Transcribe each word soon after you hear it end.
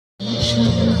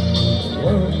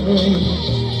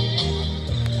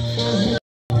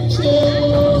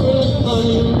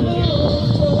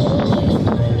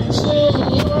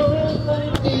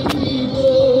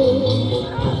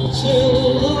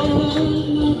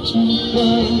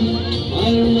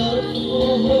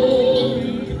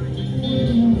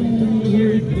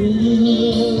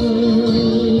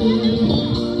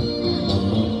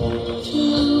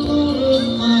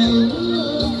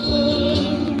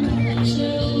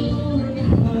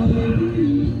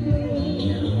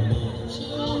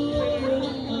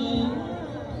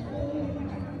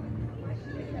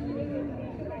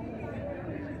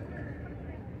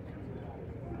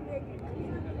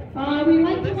We'd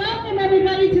like to welcome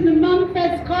everybody to the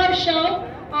Mumfest Car Show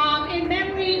in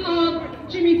memory of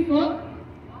Jimmy Foote.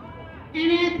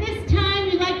 And at this time,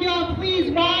 we'd like you all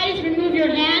please rise, remove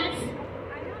your hats.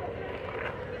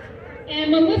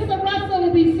 And Melissa Russell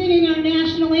will be singing our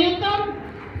national anthem.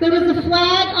 There is a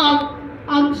flag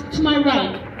to my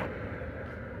right.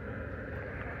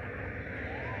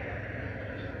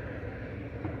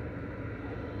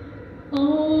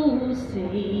 Oh,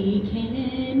 say,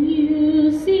 can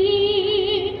you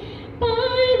see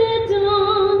by the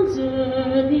dawn's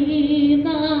early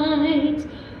light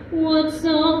what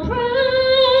so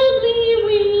proudly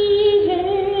we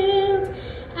hailed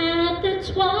at the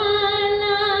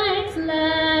twilight's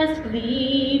last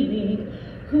gleaming,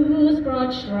 whose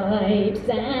broad stripes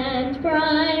and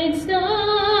bright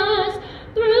stars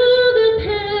through the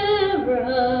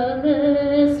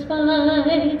perilous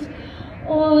fight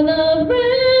o'er the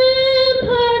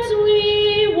ramparts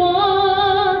we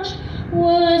watched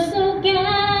were so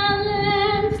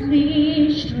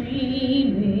gallantly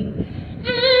streaming,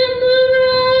 and the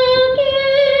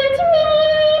rockets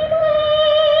red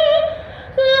glare,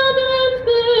 the guns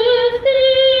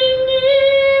bursting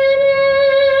in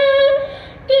air,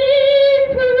 gave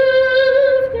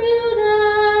proof through the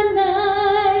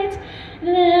night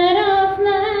that our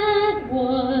flag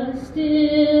was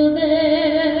still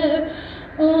there.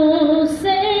 Oh,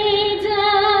 say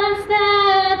does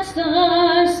that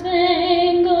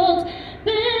star-spangled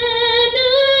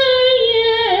banner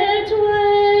yet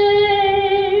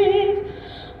wave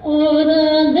o'er the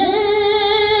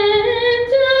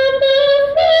land of the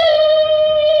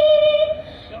free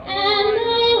and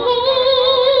the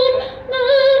home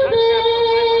of the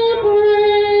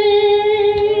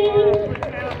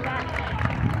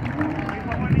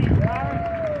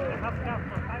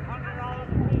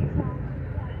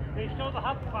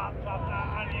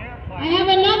I have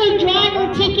another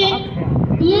driver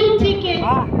ticket, blue ticket,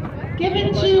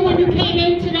 given to you when you came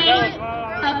in today.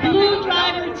 A blue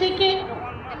driver ticket,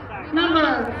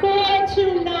 number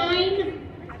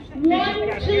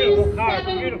 429-1272.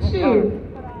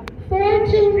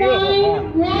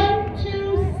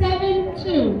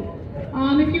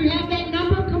 429-1272. If you have that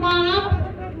number, come on up,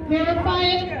 verify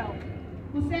it.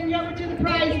 We'll send you over to the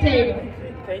prize table.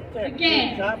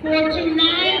 Again,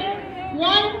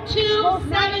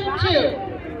 429-1272.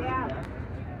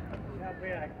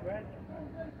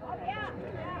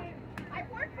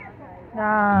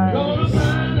 Nice.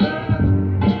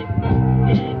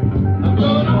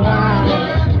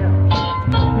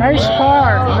 Nice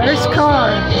car. Nice car.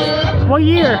 What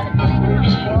year?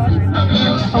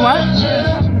 A what?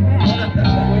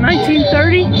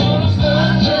 1930?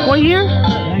 What year?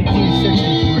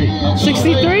 1963.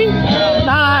 63?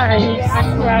 Nice.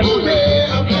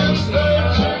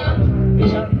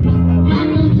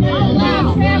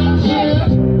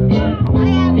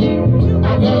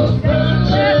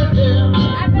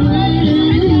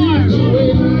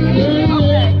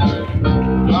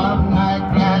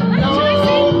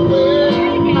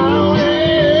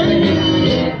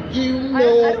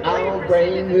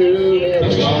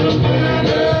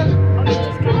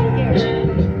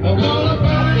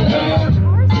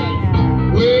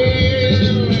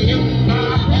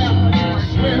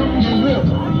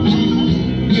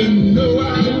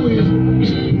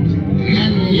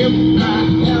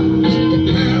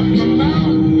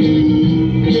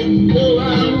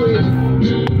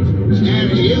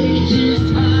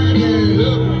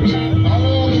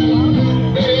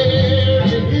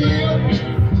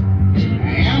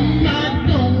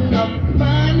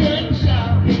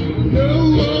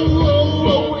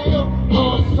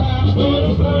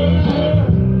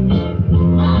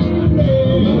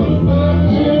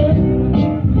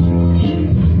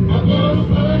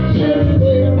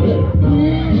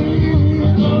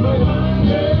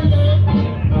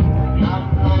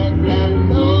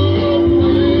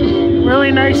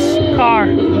 Really nice car.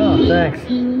 Oh, thanks.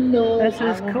 This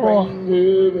is cool.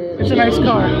 It's a nice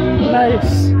car.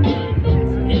 Nice.